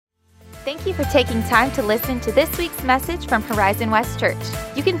Thank you for taking time to listen to this week's message from Horizon West Church.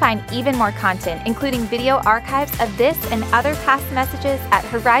 You can find even more content, including video archives of this and other past messages at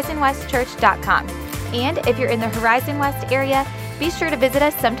horizonwestchurch.com. And if you're in the Horizon West area, be sure to visit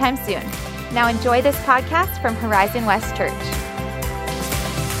us sometime soon. Now enjoy this podcast from Horizon West Church.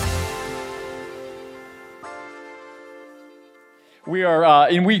 We are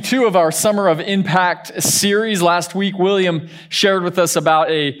in week 2 of our Summer of Impact series. Last week, William shared with us about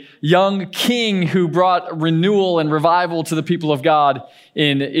a young king who brought renewal and revival to the people of God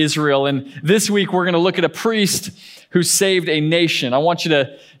in Israel. And this week, we're going to look at a priest who saved a nation. I want you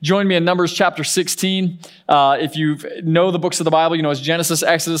to join me in Numbers chapter 16. If you know the books of the Bible, you know it's Genesis,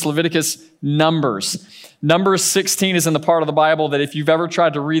 Exodus, Leviticus, Numbers. Numbers 16 is in the part of the Bible that if you've ever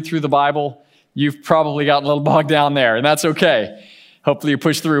tried to read through the Bible, you've probably gotten a little bogged down there, and that's okay. Hopefully you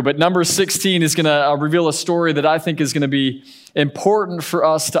push through. But Numbers 16 is going to reveal a story that I think is going to be important for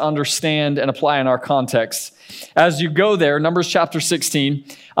us to understand and apply in our context. As you go there, Numbers chapter 16,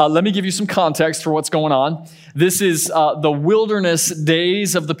 let me give you some context for what's going on. This is the wilderness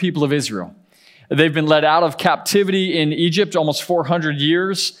days of the people of Israel. They've been led out of captivity in Egypt almost 400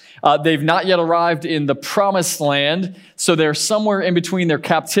 years. They've not yet arrived in the promised land, so they're somewhere in between their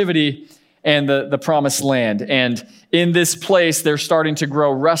captivity and the promised land. And in this place, they're starting to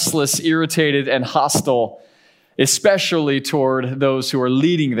grow restless, irritated, and hostile, especially toward those who are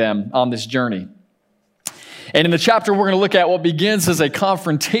leading them on this journey. And in the chapter we're going to look at, what begins as a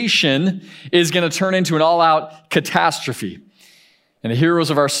confrontation is going to turn into an all-out catastrophe. And the heroes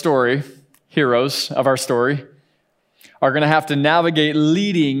of our story are going to have to navigate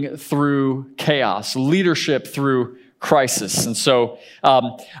leading through chaos, leadership through crisis. And so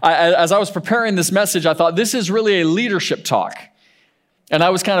as I was preparing this message, I thought this is really a leadership talk. And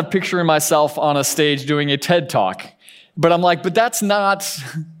I was kind of picturing myself on a stage doing a TED talk. But I'm like, but that's not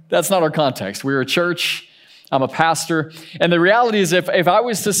our context. We're a church. I'm a pastor. And the reality is if I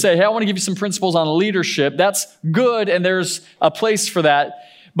was to say, hey, I want to give you some principles on leadership, that's good and there's a place for that.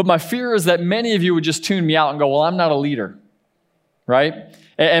 But my fear is that many of you would just tune me out and go, well, I'm not a leader, right?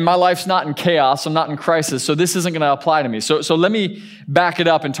 And my life's not in chaos. I'm not in crisis. So this isn't going to apply to me. So let me back it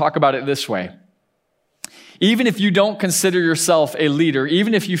up and talk about it this way. Even if you don't consider yourself a leader,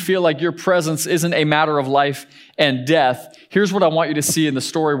 even if you feel like your presence isn't a matter of life and death, here's what I want you to see in the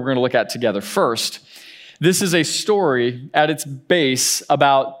story we're going to look at together. First, this is a story at its base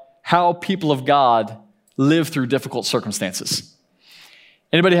about how people of God live through difficult circumstances.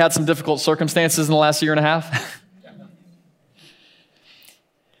 Anybody had some difficult circumstances in the last year and a half?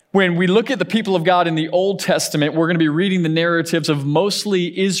 When we look at the people of God in the Old Testament, we're going to be reading the narratives of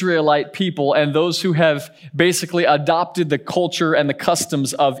mostly Israelite people and those who have basically adopted the culture and the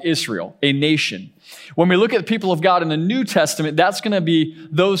customs of Israel, a nation. When we look at the people of God in the New Testament, that's going to be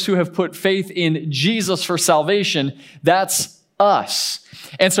those who have put faith in Jesus for salvation. That's us.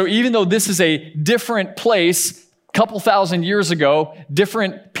 And so even though this is a different place, a couple thousand years ago,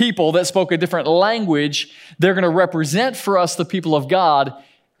 different people that spoke a different language, they're going to represent for us the people of God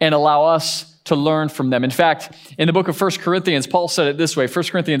and allow us to learn from them. In fact, in the book of 1 Corinthians, Paul said it this way, 1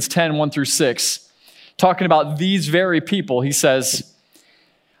 Corinthians 10, 1 through 6, talking about these very people, he says,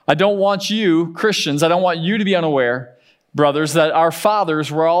 I don't want you, Christians, I don't want you to be unaware, brothers, that our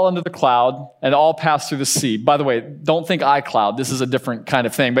fathers were all under the cloud and all passed through the sea. By the way, don't think iCloud. This is a different kind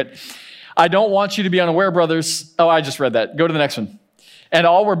of thing. But I don't want you to be unaware, brothers. Oh, I just read that. Go to the next one. And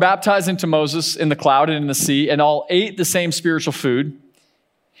all were baptized into Moses in the cloud and in the sea, and all ate the same spiritual food,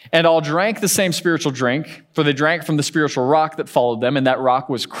 and all drank the same spiritual drink, for they drank from the spiritual rock that followed them, and that rock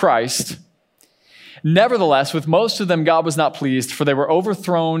was Christ. Nevertheless, with most of them God was not pleased, for they were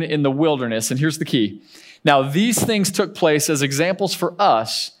overthrown in the wilderness. And here's the key. Now these things took place as examples for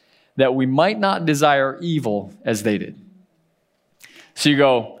us, that we might not desire evil as they did. So you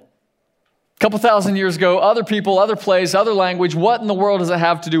go, a couple thousand years ago, other people, other place, other language, what in the world does it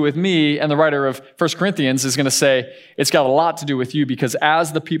have to do with me? And the writer of 1 Corinthians is going to say, it's got a lot to do with you, because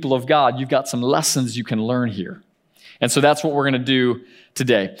as the people of God, you've got some lessons you can learn here. And so that's what we're going to do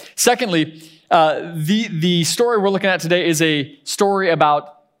today. Secondly, the story we're looking at today is a story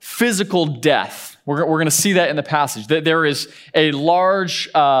about physical death. We're going to see that in the passage. That there is a large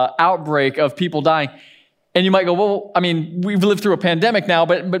outbreak of people dying. And you might go, well, I mean, we've lived through a pandemic now,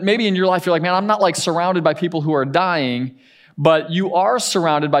 but maybe in your life you're like, man, I'm not like surrounded by people who are dying, but you are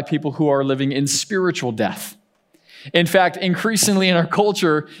surrounded by people who are living in spiritual death. In fact, increasingly in our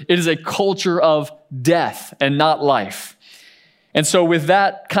culture, it is a culture of death and not life. And so with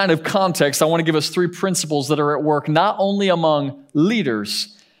that kind of context, I want to give us 3 principles that are at work not only among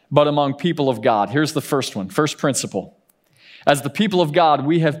leaders, but among people of God. Here's the first one. First principle. As the people of God,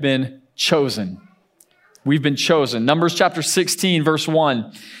 we have been chosen. We've been chosen. Numbers chapter 16, verse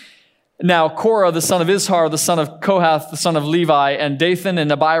 1. Now Korah, the son of Izhar, the son of Kohath, the son of Levi, and Dathan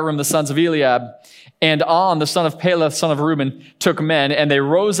and Abiram, the sons of Eliab, and On, the son of Peleth, son of Reuben, took men, and they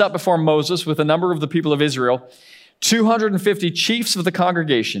rose up before Moses with a number of the people of Israel, 250 chiefs of the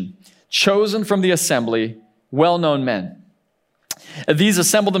congregation, chosen from the assembly, well-known men. These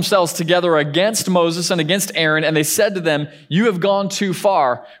assembled themselves together against Moses and against Aaron, and they said to them, "You have gone too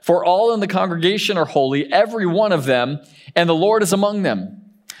far, for all in the congregation are holy, every one of them, and the Lord is among them.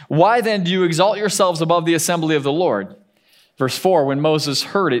 Why then do you exalt yourselves above the assembly of the Lord?" Verse 4, when Moses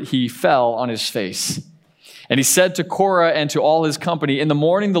heard it, he fell on his face. And he said to Korah and to all his company, "In the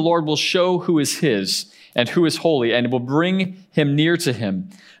morning the Lord will show who is his and who is holy, and will bring him near to him.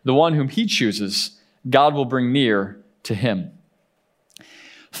 The one whom he chooses, God will bring near to him."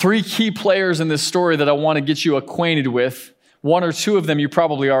 Three key players in this story that I want to get you acquainted with. One or two of them you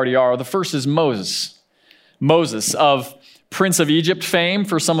probably already are. The first is Moses. Moses, of Prince of Egypt fame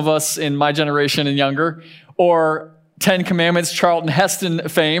for some of us in my generation and younger, or Ten Commandments, Charlton Heston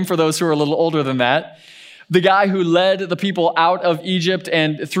fame for those who are a little older than that. The guy who led the people out of Egypt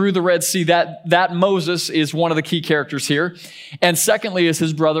and through the Red Sea, that Moses is one of the key characters here. And secondly is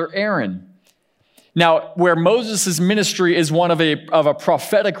his brother Aaron. Now, where Moses' ministry is one of a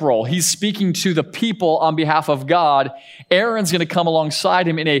prophetic role, he's speaking to the people on behalf of God. Aaron's going to come alongside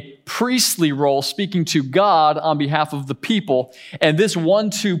him in a priestly role, speaking to God on behalf of the people. And this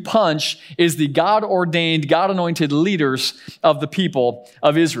 1-2 punch is the God-ordained, God-anointed leaders of the people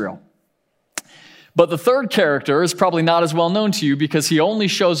of Israel. But the third character is probably not as well known to you because he only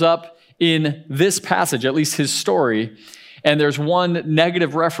shows up in this passage, at least his story. And there's one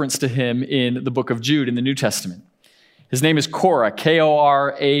negative reference to him in the book of Jude in the New Testament. His name is Korah,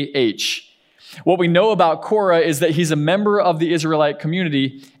 Korah. What we know about Korah is that he's a member of the Israelite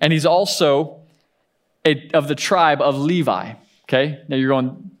community, and he's also of the tribe of Levi. Okay? Now you're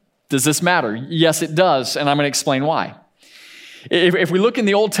going, does this matter? Yes, it does, and I'm going to explain why. If we look in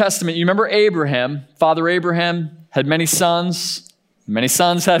the Old Testament, you remember Abraham, Father Abraham had many sons. Many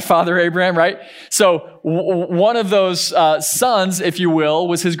sons had Father Abraham, right? So one of those sons, if you will,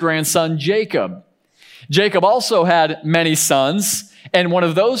 was his grandson Jacob. Jacob also had many sons, and one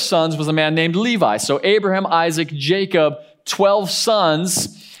of those sons was a man named Levi. So Abraham, Isaac, Jacob, 12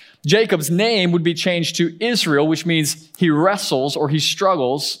 sons. Jacob's name would be changed to Israel, which means he wrestles or he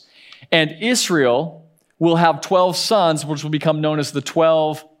struggles. And Israel will have 12 sons, which will become known as the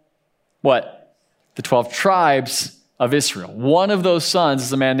 12, what? The 12 tribes of Israel. One of those sons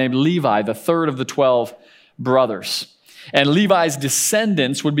is a man named Levi, the third of the 12 brothers. And Levi's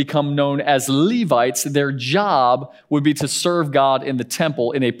descendants would become known as Levites. Their job would be to serve God in the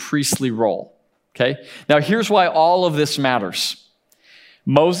temple in a priestly role. Okay? Now here's why all of this matters.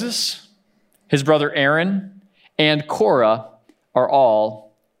 Moses, his brother Aaron, and Korah are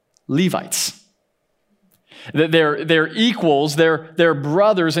all Levites. They're equals, they're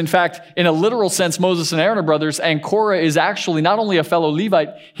brothers. In fact, in a literal sense, Moses and Aaron are brothers, and Korah is actually not only a fellow Levite,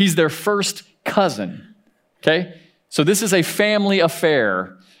 he's their first cousin. Okay? So this is a family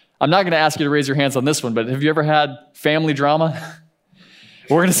affair. I'm not going to ask you to raise your hands on this one, but have you ever had family drama?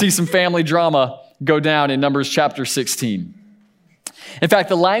 We're going to see some family drama go down in Numbers chapter 16. In fact,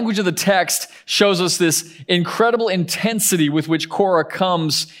 the language of the text shows us this incredible intensity with which Korah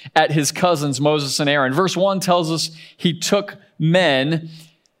comes at his cousins, Moses and Aaron. Verse 1 tells us he took men,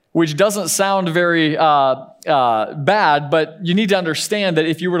 which doesn't sound very bad, but you need to understand that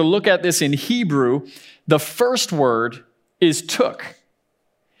if you were to look at this in Hebrew, the first word is took.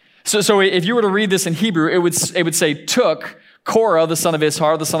 So if you were to read this in Hebrew, it would say took Korah, the son of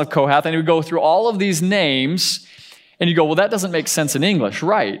Izhar, the son of Kohath, and it would go through all of these names. And you go, well, that doesn't make sense in English,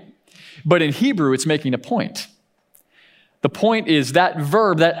 right? But in Hebrew, it's making a point. The point is that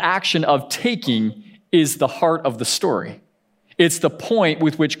verb, that action of taking, is the heart of the story. It's the point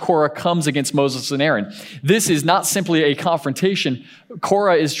with which Korah comes against Moses and Aaron. This is not simply a confrontation.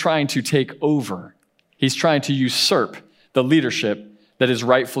 Korah is trying to take over. He's trying to usurp the leadership that is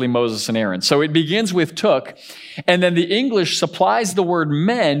rightfully Moses and Aaron. So it begins with took, and then the English supplies the word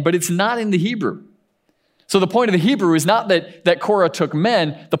men, but it's not in the Hebrew. So the point of the Hebrew is not that Korah took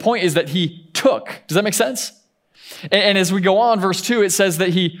men. The point is that he took. Does that make sense? And as we go on, verse 2, it says that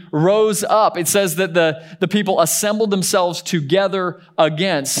he rose up. It says that the people assembled themselves together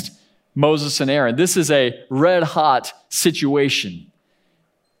against Moses and Aaron. This is a red-hot situation.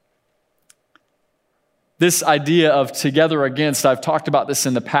 This idea of together against, I've talked about this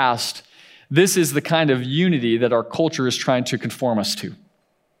in the past. This is the kind of unity that our culture is trying to conform us to.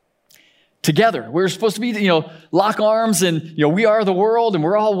 together. We're supposed to be, lock arms and, we are the world and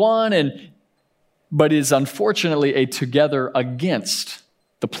we're all one. But it is unfortunately a together against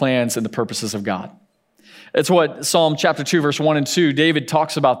the plans and the purposes of God. It's what Psalm chapter 2, verse 1 and 2, David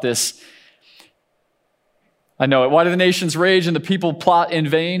talks about this. I know it. Why do the nations rage and the people plot in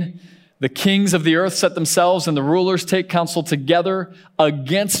vain? The kings of the earth set themselves and the rulers take counsel together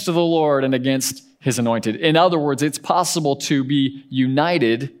against the Lord and against his anointed. In other words, it's possible to be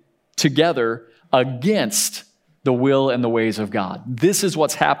united together against the will and the ways of God. This is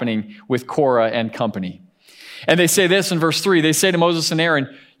what's happening with Korah and company. And they say this in verse 3. They say to Moses and Aaron,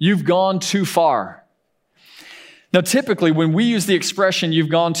 "You've gone too far." Now, typically, when we use the expression, "you've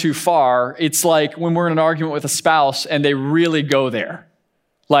gone too far," it's like when we're in an argument with a spouse and they really go there.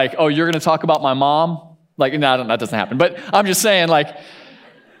 Like, "Oh, you're going to talk about my mom?" Like, no, that doesn't happen. But I'm just saying,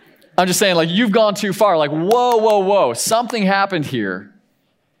 you've gone too far. Like, whoa. Something happened here.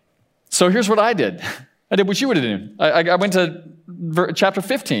 So here's what I did. I did what you would have done. I went to chapter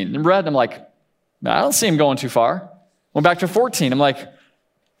 15 and read, and I'm like, I don't see him going too far. Went back to 14. I'm like,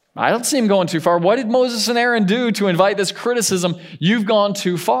 I don't see him going too far. What did Moses and Aaron do to invite this criticism? You've gone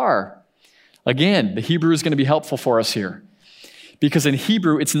too far. Again, the Hebrew is going to be helpful for us here. Because in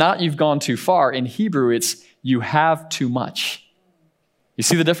Hebrew, it's not you've gone too far. In Hebrew, it's you have too much. You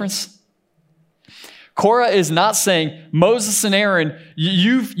see the difference? Korah is not saying, Moses and Aaron,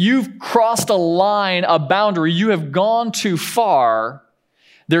 you've crossed a line, a boundary. You have gone too far.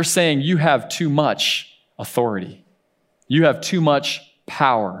 They're saying you have too much authority. You have too much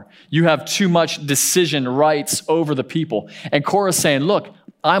power. You have too much decision rights over the people. And Korah's saying, look,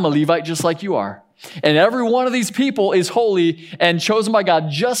 I'm a Levite just like you are. And every one of these people is holy and chosen by God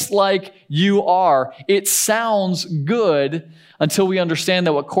just like you are. It sounds good until we understand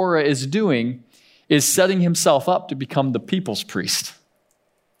that what Korah is doing is setting himself up to become the people's priest,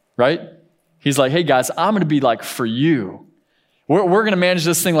 right? He's like, hey guys, I'm going to be like for you. We're going to manage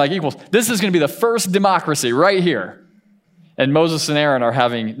this thing like equals. This is going to be the first democracy right here. And Moses and Aaron are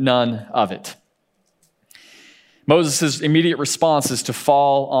having none of it. Moses' immediate response is to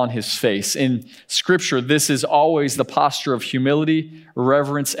fall on his face. In Scripture, this is always the posture of humility,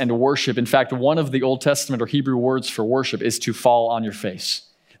 reverence, and worship. In fact, one of the Old Testament or Hebrew words for worship is to fall on your face.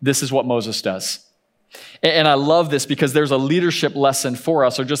 This is what Moses does. And I love this because there's a leadership lesson for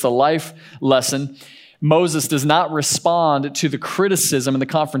us, or just a life lesson. Moses does not respond to the criticism and the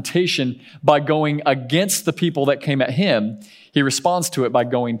confrontation by going against the people that came at him. He responds to it by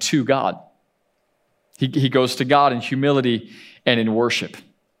going to God. He goes to God in humility and in worship.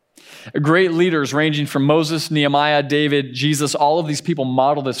 Great leaders ranging from Moses, Nehemiah, David, Jesus, all of these people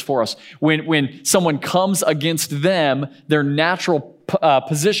model this for us. When someone comes against them, their natural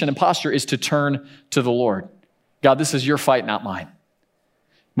position and posture is to turn to the Lord. God, this is your fight, not mine.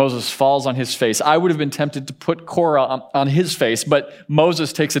 Moses falls on his face. I would have been tempted to put Korah on his face, but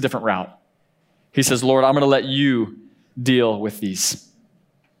Moses takes a different route. He says, Lord, I'm going to let you deal with these.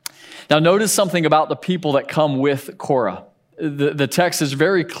 Now, notice something about the people that come with Korah. The text is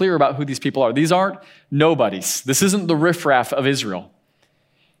very clear about who these people are. These aren't nobodies. This isn't the riffraff of Israel.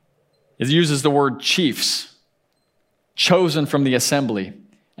 It uses the word chiefs, chosen from the assembly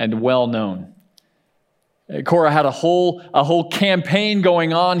and well known. Korah had a whole campaign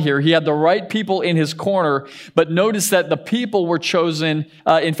going on here. He had the right people in his corner, but notice that the people were chosen,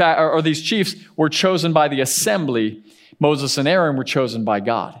 or these chiefs were chosen by the assembly. Moses and Aaron were chosen by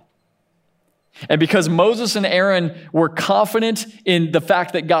God. And because Moses and Aaron were confident in the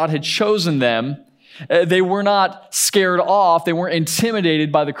fact that God had chosen them, they were not scared off. They weren't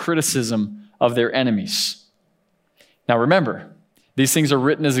intimidated by the criticism of their enemies. Now remember, these things are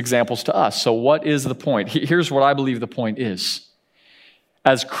written as examples to us. So what is the point? Here's what I believe the point is.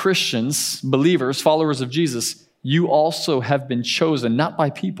 As Christians, believers, followers of Jesus, you also have been chosen not by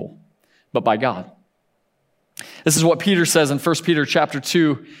people, but by God. This is what Peter says in 1 Peter chapter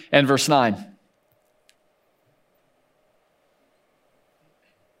 2 and verse 9.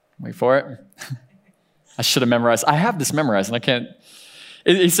 Wait for it. I should have memorized. I have this memorized and I can't.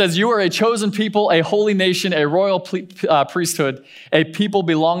 He says, you are a chosen people, a holy nation, a royal priesthood, a people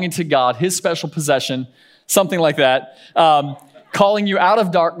belonging to God, his special possession, something like that, calling you out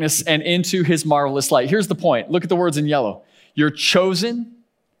of darkness and into his marvelous light. Here's the point. Look at the words in yellow. You're chosen,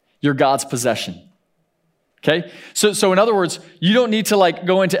 you're God's possession. Okay? So in other words, you don't need to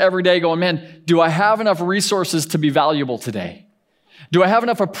go into every day going, man, do I have enough resources to be valuable today? Do I have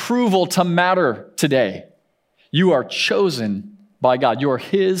enough approval to matter today? You are chosen by God. You are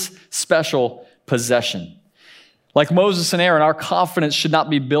his special possession. Like Moses and Aaron, our confidence should not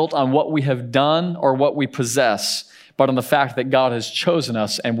be built on what we have done or what we possess, but on the fact that God has chosen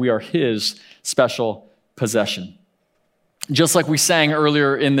us and we are his special possession. Just like we sang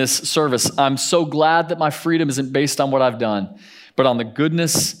earlier in this service, I'm so glad that my freedom isn't based on what I've done, but on the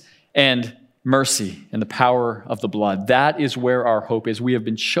goodness and mercy and the power of the blood. That is where our hope is. We have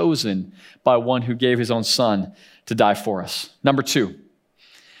been chosen by one who gave his own son to die for us. Number two,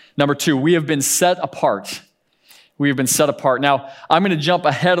 we have been set apart. We have been set apart. Now, I'm going to jump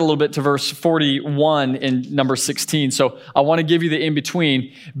ahead a little bit to verse 41 in number 16. So I want to give you the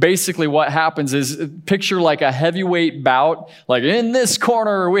in-between. Basically, what happens is picture like a heavyweight bout. Like in this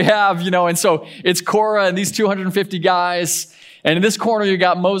corner we have, and so it's Korah and these 250 guys. And in this corner, you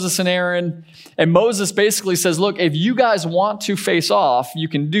got Moses and Aaron. And Moses basically says, look, if you guys want to face off, you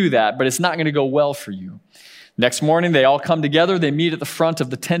can do that, but it's not going to go well for you. Next morning, they all come together. They meet at the front of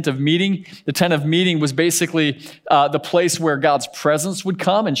the tent of meeting. The tent of meeting was basically the place where God's presence would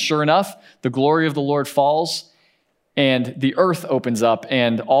come. And sure enough, the glory of the Lord falls and the earth opens up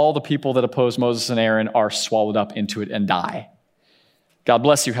and all the people that oppose Moses and Aaron are swallowed up into it and die. God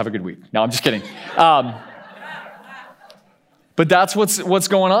bless you. Have a good week. No, I'm just kidding. But that's what's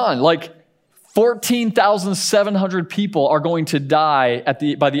going on. Like 14,700 people are going to die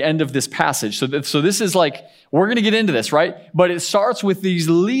by the end of this passage. So this is like, we're going to get into this, right? But it starts with these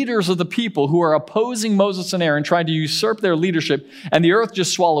leaders of the people who are opposing Moses and Aaron, trying to usurp their leadership, and the earth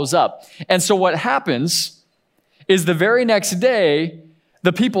just swallows up. And so what happens is the very next day,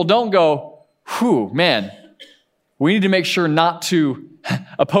 the people don't go, whew, man, we need to make sure not to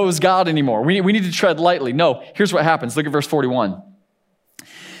oppose God anymore. We need to tread lightly. No, here's what happens. Look at verse 41.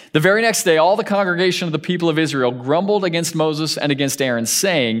 The very next day, all the congregation of the people of Israel grumbled against Moses and against Aaron,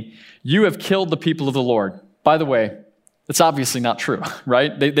 saying, you have killed the people of the Lord. By the way, that's obviously not true,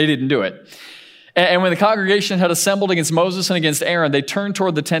 right? They didn't do it. And when the congregation had assembled against Moses and against Aaron, they turned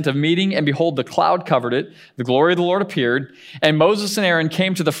toward the tent of meeting, and behold, the cloud covered it. The glory of the Lord appeared, and Moses and Aaron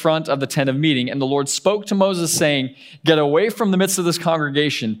came to the front of the tent of meeting. And the Lord spoke to Moses, saying, get away from the midst of this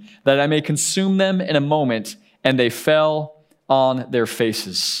congregation, that I may consume them in a moment. And they fell on their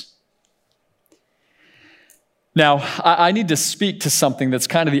faces. Now, I need to speak to something that's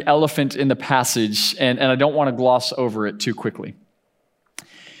kind of the elephant in the passage, and I don't want to gloss over it too quickly.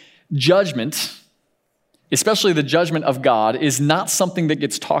 Judgment, especially the judgment of God, is not something that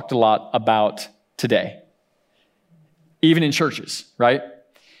gets talked a lot about today, even in churches, right?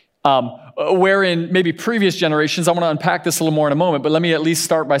 Where in maybe previous generations, I want to unpack this a little more in a moment, but let me at least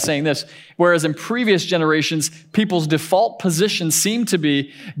start by saying this. Whereas in previous generations, people's default position seemed to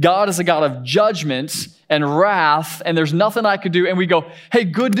be God is a God of judgment and wrath, and there's nothing I could do. And we go, hey,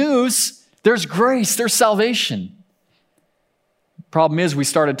 good news, there's grace, there's salvation. Problem is, we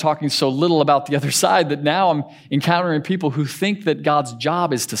started talking so little about the other side that now I'm encountering people who think that God's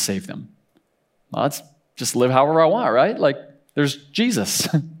job is to save them. Well, let's just live however I want, right? Like, there's Jesus.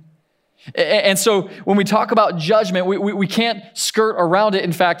 And so when we talk about judgment, we can't skirt around it.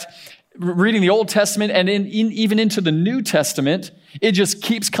 In fact, reading the Old Testament and even into the New Testament, it just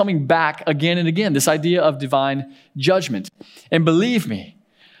keeps coming back again and again, this idea of divine judgment. And believe me,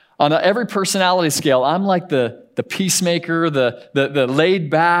 on every personality scale, I'm like the peacemaker, the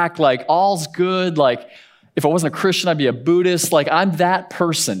laid back, like all's good. Like if I wasn't a Christian, I'd be a Buddhist. Like I'm that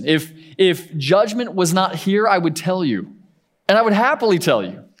person. If judgment was not here, I would tell you. And I would happily tell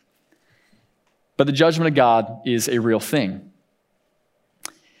you. But the judgment of God is a real thing.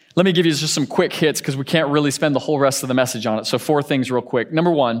 Let me give you just some quick hits because we can't really spend the whole rest of the message on it. So 4 things real quick.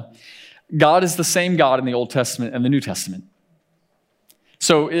 Number 1, God is the same God in the Old Testament and the New Testament.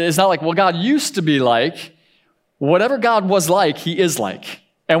 So it's not like, well, God used to be like. Whatever God was like, he is like.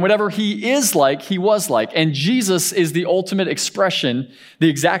 And whatever he is like, he was like. And Jesus is the ultimate expression, the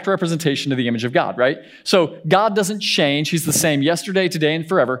exact representation of the image of God, right? So God doesn't change. He's the same yesterday, today, and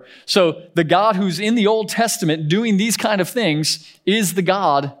forever. So the God who's in the Old Testament doing these kind of things is the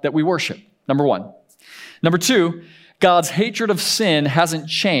God that we worship, number 1. Number 2, God's hatred of sin hasn't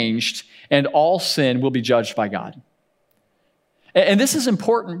changed, and all sin will be judged by God. And this is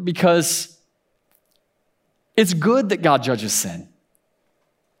important because it's good that God judges sin.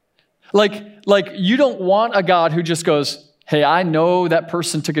 Like you don't want a God who just goes, hey, I know that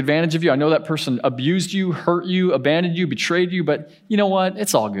person took advantage of you. I know that person abused you, hurt you, abandoned you, betrayed you, but you know what?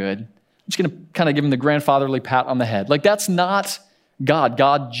 It's all good. I'm just going to kind of give him the grandfatherly pat on the head. Like that's not God.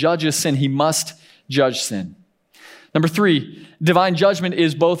 God judges sin. He must judge sin. Number 3, divine judgment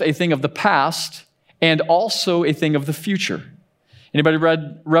is both a thing of the past and also a thing of the future. Anybody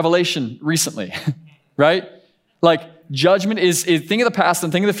read Revelation recently? Right? Like judgment is a thing of the past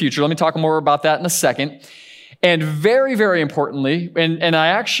and a thing of the future. Let me talk more about that in a second. And very, very importantly, and I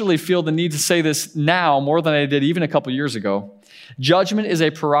actually feel the need to say this now more than I did even a couple years ago, judgment is a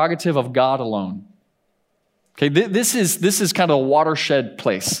prerogative of God alone. Okay, this is kind of a watershed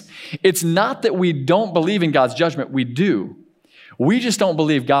place. It's not that we don't believe in God's judgment. We do. We just don't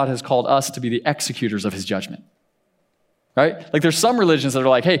believe God has called us to be the executors of his judgment. Right? Like there's some religions that are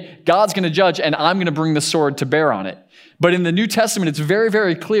like, hey, God's going to judge and I'm going to bring the sword to bear on it. But in the New Testament, it's very,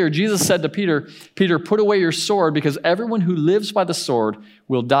 very clear. Jesus said to Peter, Peter, put away your sword because everyone who lives by the sword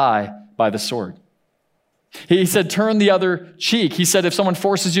will die by the sword. He said, turn the other cheek. He said, if someone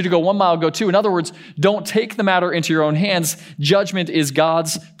forces you to go 1 mile, go 2. In other words, don't take the matter into your own hands. Judgment is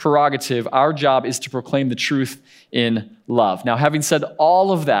God's prerogative. Our job is to proclaim the truth in love. Now, having said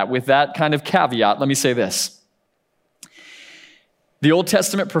all of that, with that kind of caveat, let me say this. The Old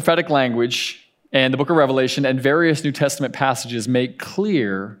Testament prophetic language and the book of Revelation and various New Testament passages make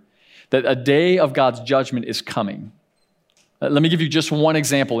clear that a day of God's judgment is coming. Let me give you just one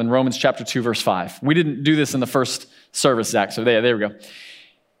example in Romans chapter 2, verse 5. We didn't do this in the first service, Zach, so there we go.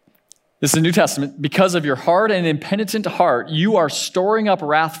 This is the New Testament. Because of your hard and impenitent heart, you are storing up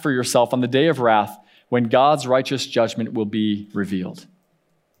wrath for yourself on the day of wrath when God's righteous judgment will be revealed.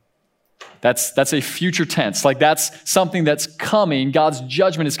 That's a future tense. Like that's something that's coming. God's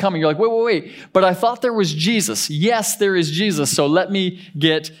judgment is coming. You're like, wait. But I thought there was Jesus. Yes, there is Jesus. So let me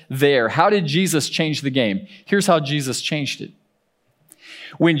get there. How did Jesus change the game? Here's how Jesus changed it.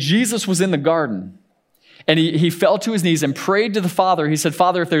 When Jesus was in the garden and he fell to his knees and prayed to the Father, he said,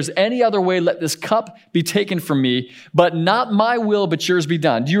 Father, if there's any other way, let this cup be taken from me, but not my will, but yours be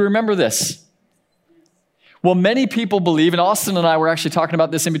done. Do you remember this? Well, many people believe, and Austin and I were actually talking about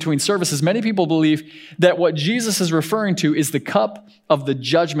this in between services, many people believe that what Jesus is referring to is the cup of the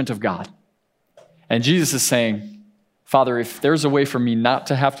judgment of God. And Jesus is saying, Father, if there's a way for me not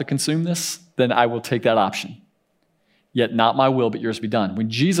to have to consume this, then I will take that option. Yet not my will, but yours be done.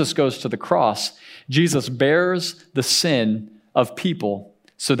 When Jesus goes to the cross, Jesus bears the sin of people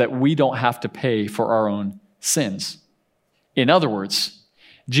so that we don't have to pay for our own sins. In other words,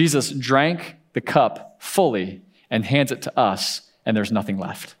 Jesus drank the cup fully and hands it to us, and there's nothing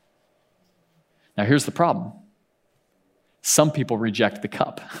left. Now, here's the problem. Some people reject the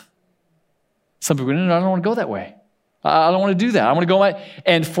cup. Some people go, no, I don't want to go that way. I don't want to do that. I want to go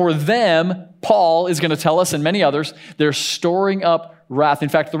and for them, Paul is going to tell us, and many others, they're storing up wrath. In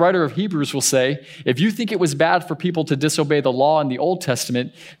fact, the writer of Hebrews will say, if you think it was bad for people to disobey the law in the Old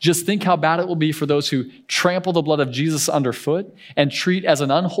Testament, just think how bad it will be for those who trample the blood of Jesus underfoot and treat as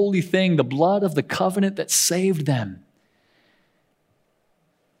an unholy thing the blood of the covenant that saved them.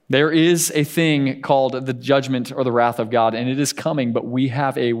 There is a thing called the judgment or the wrath of God, and it is coming, but we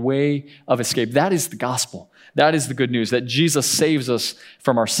have a way of escape. That is the gospel. That is the good news, that Jesus saves us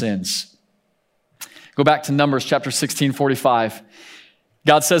from our sins. Go back to Numbers chapter 16, 45.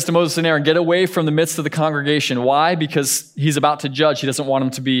 God says to Moses and Aaron, get away from the midst of the congregation. Why? Because he's about to judge. He doesn't want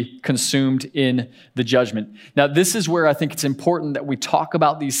them to be consumed in the judgment. Now, this is where I think it's important that we talk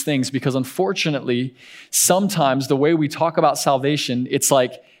about these things, because unfortunately, sometimes the way we talk about salvation, it's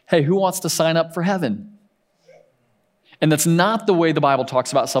like, hey, who wants to sign up for heaven? And that's not the way the Bible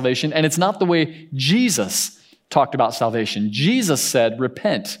talks about salvation, and it's not the way Jesus talked about salvation. Jesus said,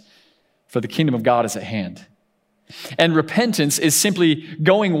 repent, for the kingdom of God is at hand. And repentance is simply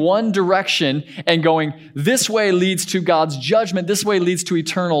going one direction and going, this way leads to God's judgment, this way leads to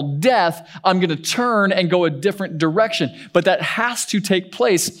eternal death. I'm going to turn and go a different direction. But that has to take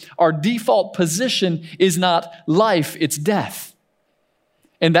place. Our default position is not life, it's death.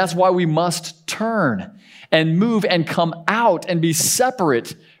 And that's why we must turn and move and come out and be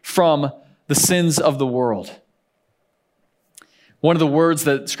separate from the sins of the world. One of the words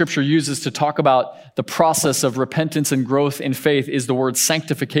that Scripture uses to talk about the process of repentance and growth in faith is the word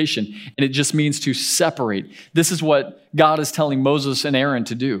sanctification, and it just means to separate. This is what God is telling Moses and Aaron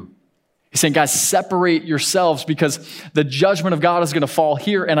to do. He's saying, guys, separate yourselves because the judgment of God is going to fall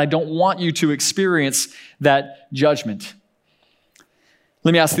here, and I don't want you to experience that judgment.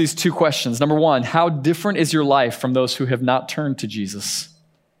 Let me ask these two questions. Number one, how different is your life from those who have not turned to Jesus?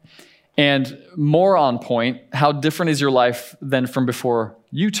 And more on point, how different is your life than from before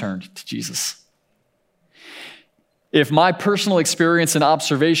you turned to Jesus? If my personal experience and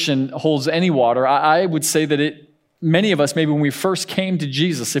observation holds any water, I would say that many of us, maybe when we first came to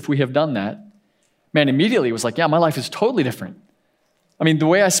Jesus, if we have done that, man, immediately it was like, yeah, my life is totally different. I mean, the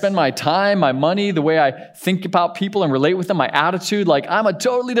way I spend my time, my money, the way I think about people and relate with them, my attitude, like I'm a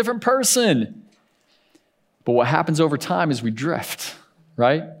totally different person. But what happens over time is we drift.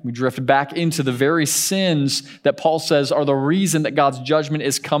 right? We drift back into the very sins that Paul says are the reason that God's judgment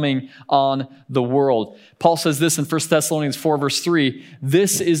is coming on the world. Paul says this in 1 Thessalonians 4, verse 3,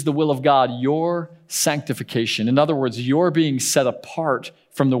 this is the will of God, your sanctification. In other words, you're being set apart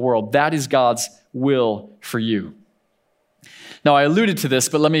from the world. That is God's will for you. Now, I alluded to this,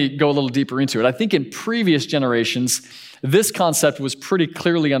 but let me go a little deeper into it. I think in previous generations, this concept was pretty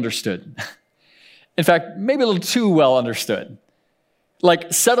clearly understood. In fact, maybe a little too well understood.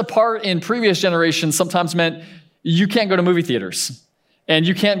 Like, set apart in previous generations sometimes meant you can't go to movie theaters, and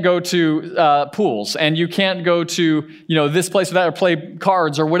you can't go to pools, and you can't go to, this place or that, or play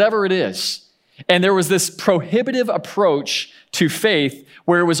cards, or whatever it is. And there was this prohibitive approach to faith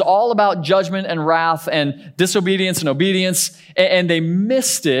where it was all about judgment and wrath and disobedience and obedience, and they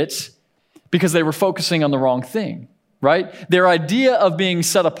missed it because they were focusing on the wrong thing. Right? Their idea of being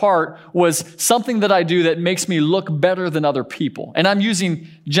set apart was something that I do that makes me look better than other people. And I'm using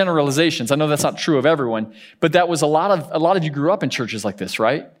generalizations. I know that's not true of everyone, but that was a lot of you grew up in churches like this,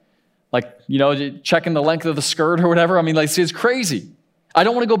 right? Like, checking the length of the skirt or whatever. I mean, like, it's crazy. I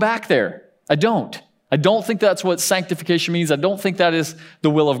don't want to go back there. I don't think that's what sanctification means. I don't think that is the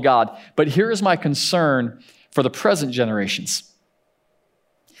will of God. But here is my concern for the present generations.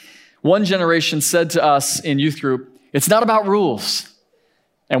 One generation said to us in youth group, it's not about rules.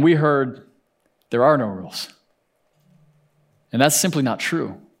 And we heard, there are no rules. And that's simply not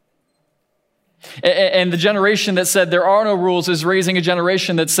true. And the generation that said there are no rules is raising a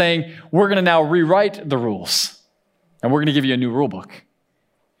generation that's saying, we're going to now rewrite the rules. And we're going to give you a new rule book.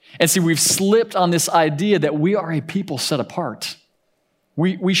 And see, we've slipped on this idea that we are a people set apart.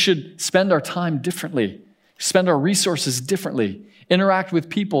 We should spend our time differently, spend our resources differently, interact with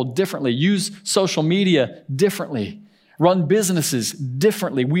people differently, use social media differently, run businesses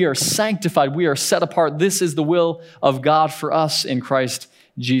differently. We are sanctified. We are set apart. This is the will of God for us in Christ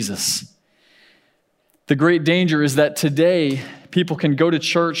Jesus. The great danger is that today people can go to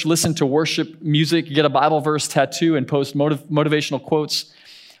church, listen to worship music, get a Bible verse tattoo, and post motivational quotes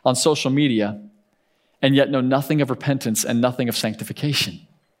on social media, and yet know nothing of repentance and nothing of sanctification.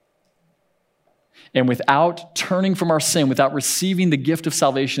 And without turning from our sin, without receiving the gift of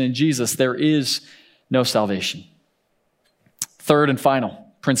salvation in Jesus, there is no salvation. Third and final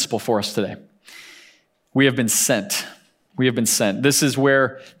principle for us today. We have been sent. We have been sent. This is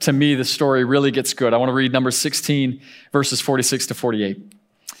where, to me, the story really gets good. I want to read Numbers 16, verses 46 to 48.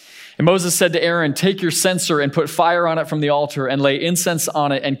 And Moses said to Aaron, take your censer and put fire on it from the altar and lay incense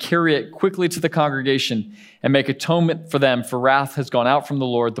on it and carry it quickly to the congregation and make atonement for them, for wrath has gone out from the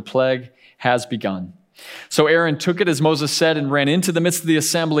Lord. The plague has begun. So Aaron took it as Moses said and ran into the midst of the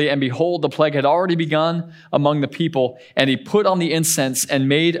assembly, and behold, the plague had already begun among the people, and he put on the incense and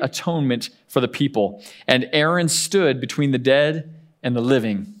made atonement for the people. And Aaron stood between the dead and the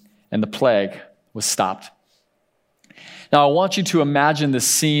living, and the plague was stopped. Now, I want you to imagine this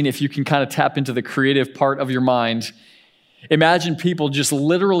scene, if you can kind of tap into the creative part of your mind. Imagine people just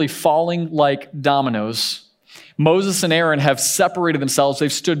literally falling like dominoes. Moses and Aaron have separated themselves.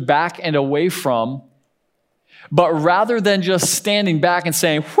 They've stood back and away from. But rather than just standing back and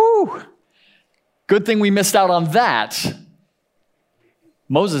saying, whew, good thing we missed out on that,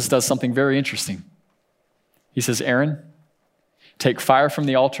 Moses does something very interesting. He says, Aaron, take fire from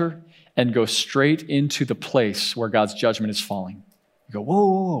the altar and go straight into the place where God's judgment is falling. You go,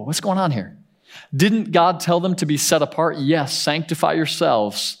 whoa, what's going on here? Didn't God tell them to be set apart? Yes, sanctify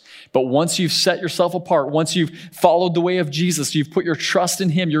yourselves. But once you've set yourself apart, once you've followed the way of Jesus, you've put your trust in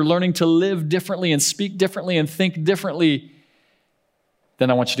him, you're learning to live differently and speak differently and think differently, then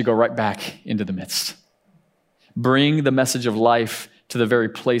I want you to go right back into the midst. Bring the message of life to the very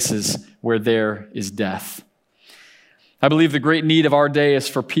places where there is death. I believe the great need of our day is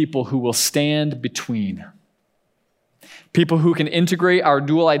for people who will stand between. People who can integrate our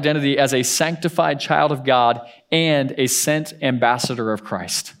dual identity as a sanctified child of God and a sent ambassador of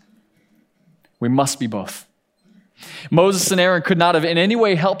Christ. We must be both. Moses and Aaron could not have in any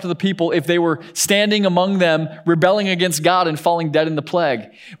way helped the people if they were standing among them, rebelling against God and falling dead in the plague.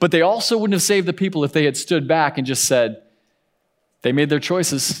 But they also wouldn't have saved the people if they had stood back and just said, they made their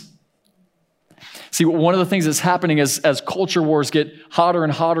choices. See, one of the things that's happening as culture wars get hotter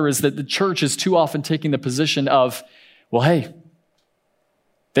and hotter is that the church is too often taking the position of, well, hey,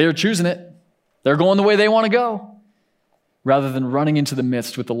 they are choosing it. They're going the way they want to go. Rather than running into the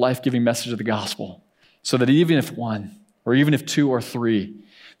midst with the life-giving message of the gospel, so that even if one, or even if two or three,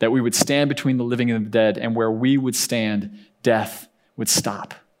 that we would stand between the living and the dead, and where we would stand, death would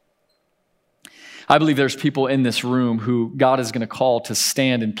stop. I believe there's people in this room who God is going to call to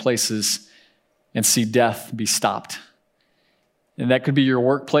stand in places and see death be stopped. And that could be your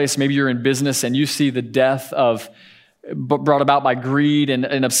workplace. Maybe you're in business and you see the death brought about by greed and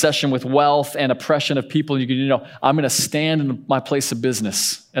an obsession with wealth and oppression of people. You can, I'm going to stand in my place of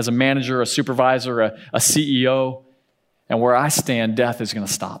business as a manager, a supervisor, a CEO, and where I stand, death is going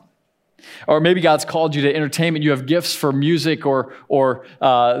to stop. Or maybe God's called you to entertainment. You have gifts for music or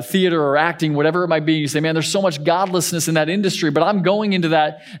theater or acting, whatever it might be. You say, man, there's so much godlessness in that industry, but I'm going into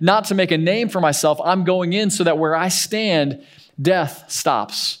that not to make a name for myself. I'm going in so that where I stand, death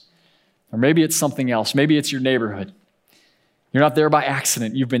stops. Or maybe it's something else. Maybe it's your neighborhood. You're not there by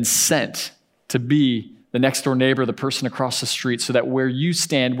accident. You've been sent to be the next door neighbor, the person across the street, so that where you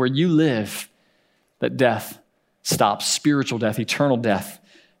stand, where you live, that death stops. Spiritual death, eternal death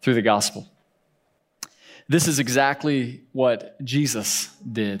through the gospel. This is exactly what Jesus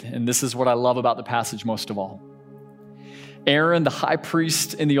did, and this is what I love about the passage most of all. Aaron, the high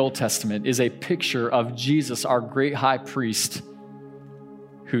priest in the Old Testament, is a picture of Jesus, our great high priest,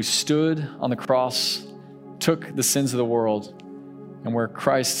 who stood on the cross, took the sins of the world, and where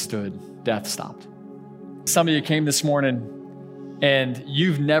Christ stood, death stopped. Some of you came this morning and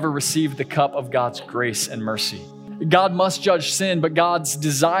you've never received the cup of God's grace and mercy. God must judge sin, but God's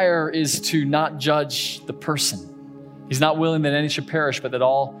desire is to not judge the person. He's not willing that any should perish, but that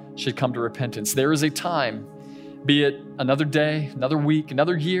all should come to repentance. There is a time, be it another day, another week,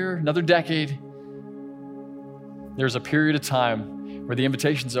 another year, another decade, there's a period of time where the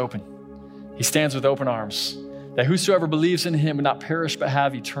invitation's open. He stands with open arms, that whosoever believes in him would not perish but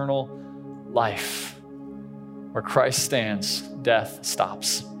have eternal life. Where Christ stands, death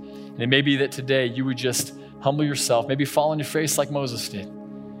stops. And it may be that today you would just humble yourself, maybe fall on your face like Moses did.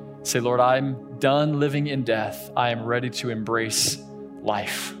 Say, Lord, I'm done living in death. I am ready to embrace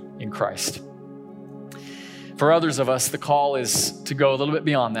life in Christ. For others of us, the call is to go a little bit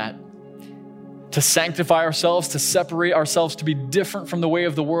beyond that, to sanctify ourselves, to separate ourselves, to be different from the way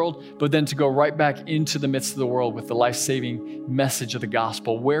of the world, but then to go right back into the midst of the world with the life-saving message of the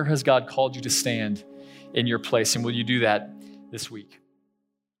gospel. Where has God called you to stand in your place? And will you do that this week?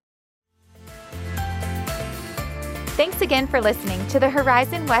 Thanks again for listening to the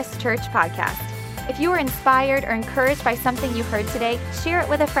Horizon West Church podcast. If you were inspired or encouraged by something you heard today, share it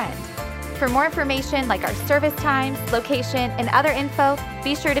with a friend. For more information like our service times, location, and other info,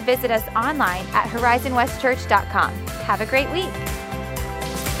 be sure to visit us online at horizonwestchurch.com. Have a great week.